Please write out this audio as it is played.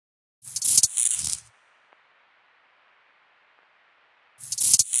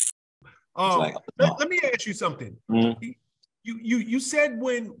It's like, Let me ask you something. mm-hmm. You said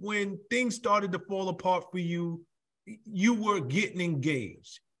when things started to fall apart for you, you were getting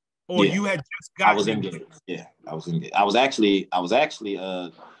engaged, or Yeah, you had just I was gotten engaged. engaged. Yeah, I was engaged. I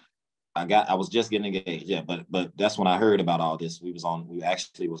was just getting engaged. Yeah, but that's when I heard about all this. We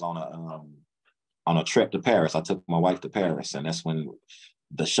actually was on a trip to Paris. I took my wife to Paris, and that's when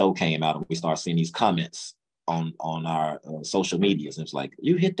the show came out, and we started seeing these comments on our social medias. And it's like,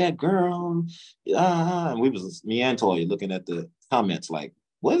 you hit that girl, and me and Toya looking at the comments like,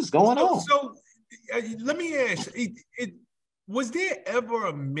 what is going on? So let me ask: was there ever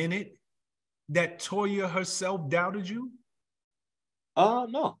a minute that Toya herself doubted you?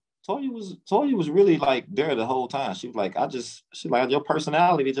 No. Toya was really like there the whole time. She was like, she's like, your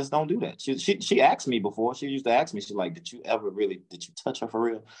personality just don't do that. She asked me before. She used to ask me, she's like, did you touch her for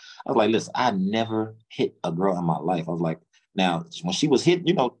real? I was like, listen, I never hit a girl in my life. I was like, now when she was hit,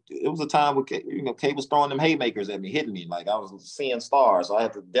 it was a time where Kay was throwing them haymakers at me, hitting me. Like I was seeing stars. So I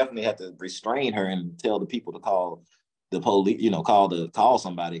definitely had to restrain her and tell the people to call the police, call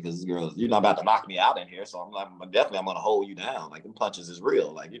somebody, because girls, you're not about to knock me out in here. So I'm like, I'm gonna hold you down. Like them punches is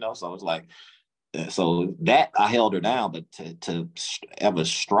real, so it's like, so that I held her down, but to ever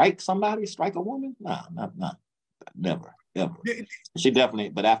strike a woman, nah, never, ever. She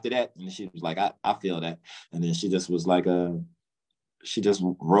definitely, but after that, and she was like, I feel that, and then she just was like, she just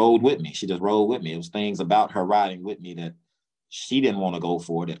rode with me. It was things about her riding with me that she didn't want to go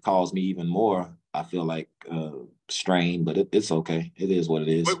for that caused me even more, I feel like, strain, but it's okay. It is what it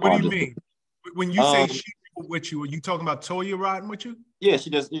is. What do you mean? When you say she rode with you, are you talking about Toya riding with you? Yeah, she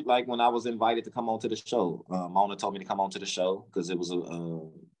just, like, when I was invited to come on to the show, Mona told me to come on to the show because it was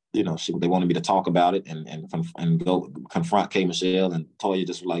they wanted me to talk about it and go confront K Michelle, and Toya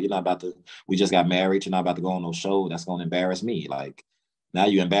just was like, we just got married, you're not about to go on no show that's going to embarrass me. Like, now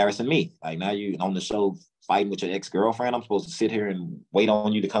you're embarrassing me. Like, now you on the show fighting with your ex-girlfriend. I'm supposed to sit here and wait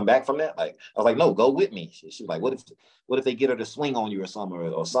on you to come back from that? Like, I was like, no, go with me. She was like, what if they get her to swing on you or something,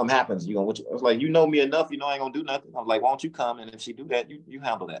 or something happens? I was like, you know me enough, I ain't gonna do nothing. I was like, why don't you come? And if she do that, you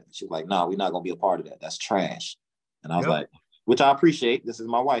handle that. She was like, no, we're not gonna be a part of that. That's trash. And I was like, which I appreciate. This is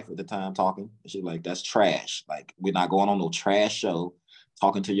my wife at the time talking. She's like, that's trash. Like, we're not going on no trash show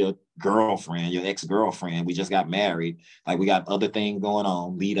talking to your girlfriend, your ex-girlfriend. We just got married. Like, we got other things going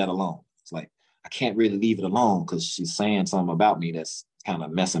on. Leave that alone. It's like, I can't really leave it alone because she's saying something about me that's kind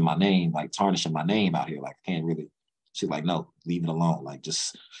of messing my name, like tarnishing my name out here. Like, I can't really. She's like, no, leave it alone. Like,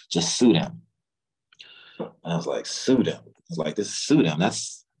 just sue them. And I was like, sue them. I was like, sue them.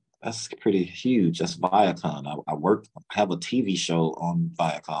 That's pretty huge. That's Viacom. I have a TV show on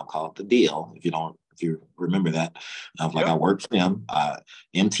Viacom called The Deal. If you remember that. I was like, I worked for them.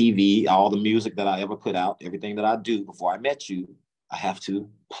 MTV, all the music that I ever put out, everything that I do before I met you, I have to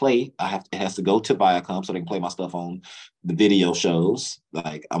play. It has to go to Viacom so they can play my stuff on the video shows.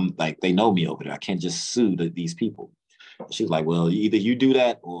 Like, I'm like, they know me over there. I can't just sue these people. She's like, well, either you do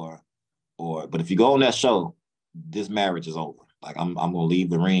that but if you go on that show, this marriage is over. Like, I'm gonna leave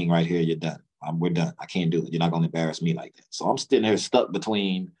the ring right here. You're done. We're done. I can't do it. You're not gonna embarrass me like that. So I'm sitting here stuck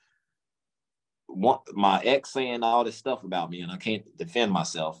between my ex saying all this stuff about me, and I can't defend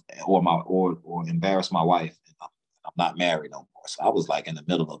myself or embarrass my wife. I'm not married no more. So I was like in the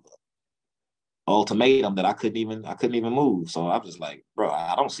middle of an ultimatum that I couldn't even move. So I was just like, bro,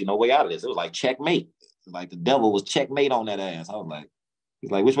 I don't see no way out of this. It was like checkmate. Like the devil was checkmate on that ass. I was like,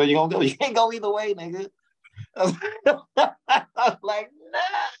 he's like, which way you gonna go? You can't go either way, nigga. I was like, nah.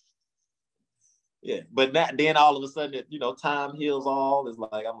 Yeah, but then all of a sudden, time heals all. It's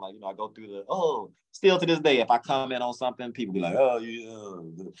like, I'm like, I go through still to this day, if I comment on something, people be like,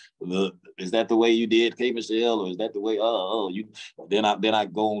 oh, look, is that the way you did K Michelle, or is that the way? You? Then I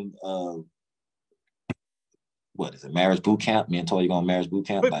go on. What is it? Marriage boot camp. Me and Toya go on marriage boot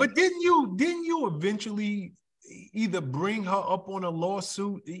camp. But didn't you eventually either bring her up on a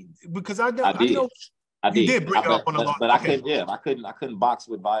lawsuit? Because I know. I did bring her up on a lawsuit. But I couldn't box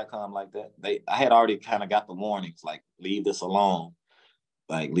with Viacom like that. I had already kind of got the warnings, like, leave this alone.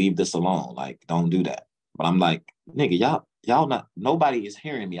 Like, leave this alone. Like, don't do that. But I'm like, nigga, y'all not, nobody is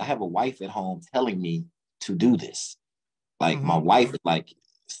hearing me. I have a wife at home telling me to do this. Like, my wife is like,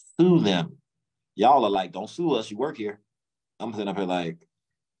 sue them. Y'all are like, don't sue us. You work here. I'm sitting up here like,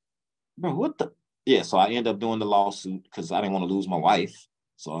 bro, what the? Yeah, so I end up doing the lawsuit because I didn't want to lose my wife.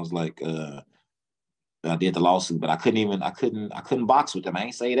 So I was like, I did the lawsuit, but I couldn't box with them. I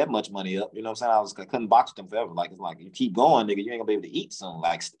ain't say that much money up. You know what I'm saying? I couldn't box with them forever. Like, it's like, you keep going, nigga, you ain't gonna be able to eat soon.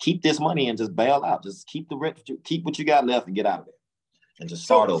 Like, keep this money and just bail out. Just keep what you got left and get out of there. and just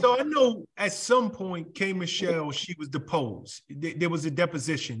start over. So I know at some point, K. Michelle, she was deposed. There was a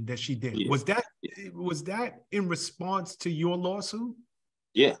deposition that she did. Yeah. Was that in response to your lawsuit?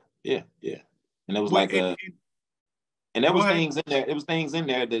 Yeah. And it was like and there was things in there. It was things in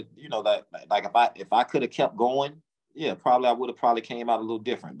there that, you know, that like if I could have kept going, yeah, probably I would have probably came out a little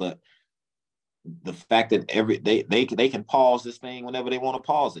different. But the fact that they can pause this thing whenever they want to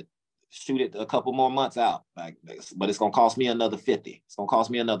pause it, shoot it a couple more months out, like, but it's gonna cost me another 50. It's gonna cost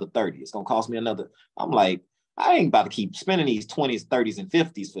me another 30. It's gonna cost me another. I'm like, I ain't about to keep spending these 20s, 30s, and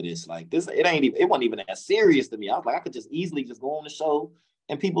 50s for this. Like this, it wasn't even that serious to me. I was like, I could just easily just go on the show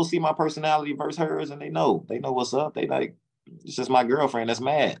and people see my personality versus hers, and they know what's up. They like, it's just my girlfriend that's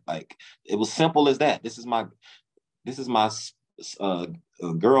mad. Like it was simple as that. This is my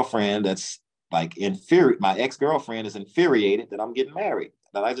girlfriend that's like my ex-girlfriend is infuriated that I'm getting married,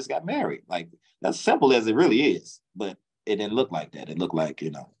 that I just got married. Like that's simple as it really is, but it didn't look like that. It looked like,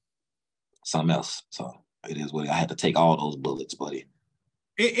 you know, something else. So it is what I had to take all those bullets, buddy.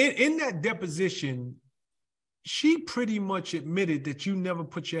 In that deposition, she pretty much admitted that you never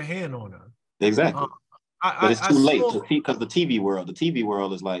put your hand on her. Exactly. But it's too late to see, because the TV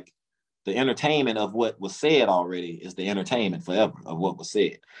world is like, the entertainment of what was said already is the entertainment forever of what was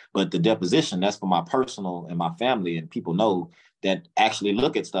said. But the deposition, that's for my personal and my family, and people know that actually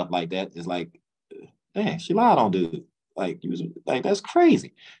look at stuff like that is like, dang, she lied on dude. Like, you was like, that's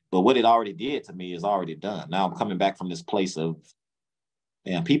crazy. But what it already did to me is already done. Now I'm coming back from this place of,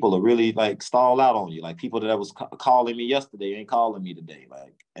 man, people are really like stall out on you. Like people that was calling me yesterday ain't calling me today.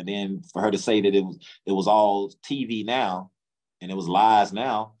 Like, and then for her to say that it was all TV now and it was lies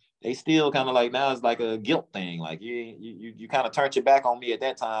now, they still kind of like, now it's like a guilt thing. Like you kind of turned your back on me at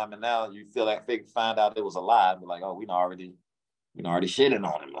that time, and now you feel like find out it was a lie. But like, oh, we already shitting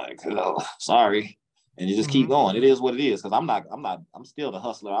on him. Like, oh, sorry, and you just keep going. It is what it is, because I'm still the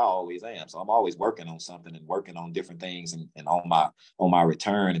hustler I always am. So I'm always working on something and working on different things and on my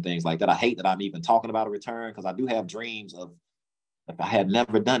return and things like that. I hate that I'm even talking about a return, because I do have dreams of, if I had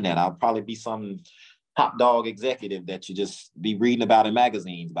never done that, I'd probably be some top dog executive that you just be reading about in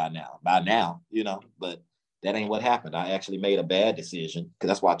magazines by now, you know, but that ain't what happened. I actually made a bad decision, because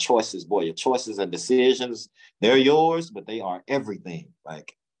that's why your choices and decisions, they're yours, but they are everything.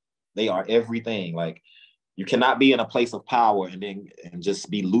 Like they are everything. Like you cannot be in a place of power and just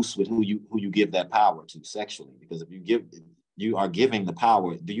be loose with who you give that power to sexually, because if you are giving the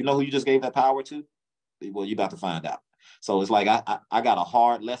power, do you know who you just gave that power to? Well, you're about to find out. So it's like I got a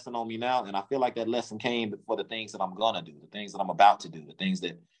hard lesson on me now, and I feel like that lesson came for the things that I'm gonna do, the things that I'm about to do, the things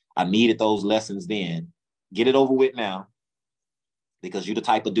that I needed those lessons then. Get it over with now, because you're the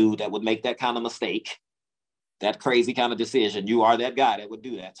type of dude that would make that kind of mistake, that crazy kind of decision. You are that guy that would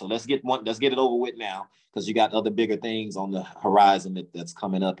do that. So let's get it over with now, because you got other bigger things on the horizon that's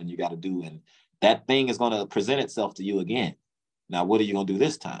coming up and you got to do, and that thing is going to present itself to you again. Now, what are you going to do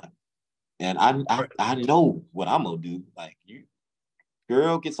this time? And I know what I'm gonna do. Like, you,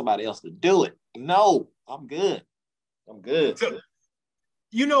 girl, get somebody else to do it. No, I'm good. So,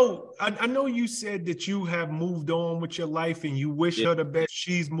 you know, I know you said that you have moved on with your life and you wish her the best.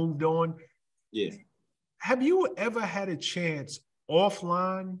 She's moved on. Yeah. Have you ever had a chance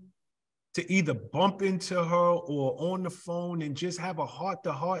offline to either bump into her or on the phone and just have a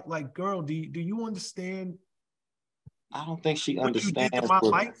heart-to-heart? Like, girl, do you understand? I don't think she understands what you did to my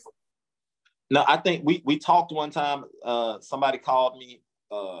life. No, I think we talked one time. Somebody called me,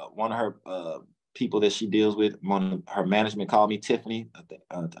 one of her people that she deals with, one of her management called me, Tiffany.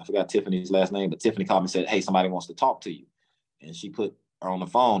 I forgot Tiffany's last name, but Tiffany called me and said, hey, somebody wants to talk to you. And she put her on the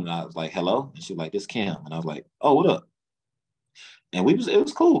phone, and I was like, hello? And she was like, this Kim. And I was like, oh, what up? And it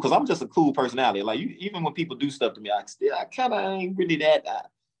was cool, because I'm just a cool personality. Like, even when people do stuff to me, I kind of ain't really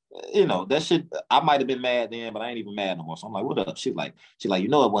that, you know, that shit, I might have been mad then, but I ain't even mad no more. So I'm like, what up? She's like, you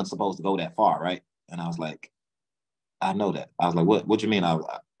know, it wasn't supposed to go that far, right? And I was like, I know that. I was like, what you mean? I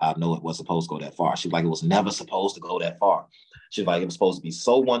know it wasn't supposed to go that far. She's like, it was never supposed to go that far. She's like, it was supposed to be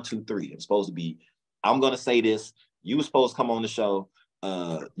so 1, 2, 3. It was supposed to be, I'm going to say this. You were supposed to come on the show.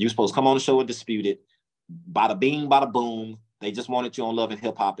 You were supposed to come on the show and dispute it. Bada bing, bada boom. They just wanted you on Love and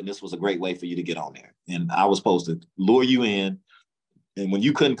Hip Hop, and this was a great way for you to get on there. And I was supposed to lure you in. And when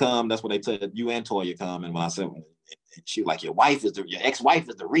you couldn't come, that's what they said, you and Toya come. And when I said, she was like, your ex-wife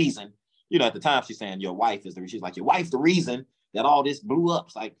is the reason. You know, at the time she's saying your wife is the reason. She's like, your wife the reason that all this blew up.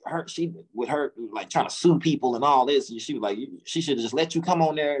 It's like she like trying to sue people and all this. And she was like, she should have just let you come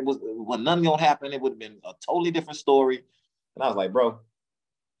on there. It was nothing gonna happen. It would have been a totally different story. And I was like, bro,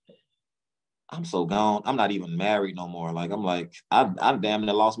 I'm so gone. I'm not even married no more. Like, I'm like, I damn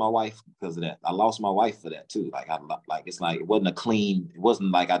near lost my wife because of that. I lost my wife for that too. It's like, it wasn't it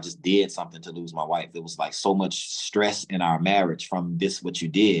wasn't like I just did something to lose my wife. It was like so much stress in our marriage from this, what you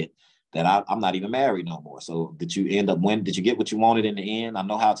did, that I'm not even married no more. So did you did you get what you wanted in the end? I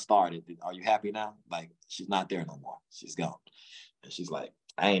know how it started. Are you happy now? Like, she's not there no more. She's gone. And she's like,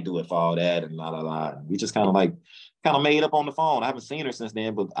 I ain't do it for all that and blah, blah, blah. We just kind of made up on the phone. I haven't seen her since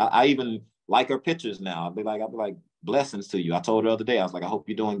then, but I even like her pictures now. I'll be like, blessings to you. I told her the other day, I was like, I hope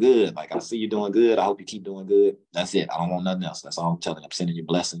you're doing good. Like, I see you doing good. I hope you keep doing good. That's it. I don't want nothing else. That's all I'm telling you. I'm sending you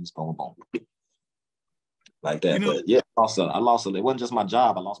blessings. Boom, boom. Like that. But yeah, also, I lost it. It wasn't just my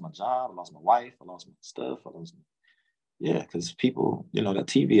job. I lost my job. I lost my wife. I lost my stuff. Yeah, because people, that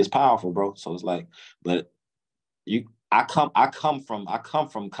TV is powerful, bro. So it's like, but I come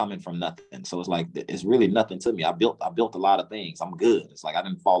from coming from nothing. So it's like, it's really nothing to me. I built a lot of things. I'm good. It's like I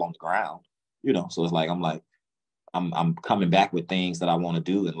didn't fall on the ground, so it's like I'm coming back with things that I want to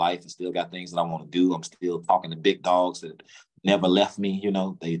do in life, and still got things that I want to do. I'm still talking to big dogs that never left me.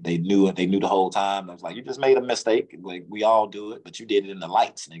 They knew it. They knew the whole time. I was like, you just made a mistake. Like, we all do it, but you did it in the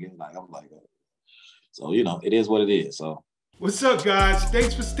lights, nigga. Like, I was like, so it is what it is. So what's up, guys?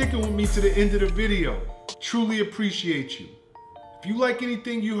 Thanks for sticking with me to the end of the video. Truly appreciate you. If you like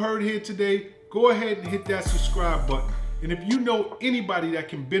anything you heard here today, go ahead and hit that subscribe button. And if you know anybody that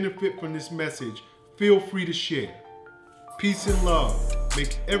can benefit from this message, feel free to share. Peace and love.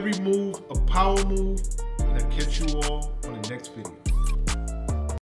 Make every move a power move, and I'll catch you all on the next video.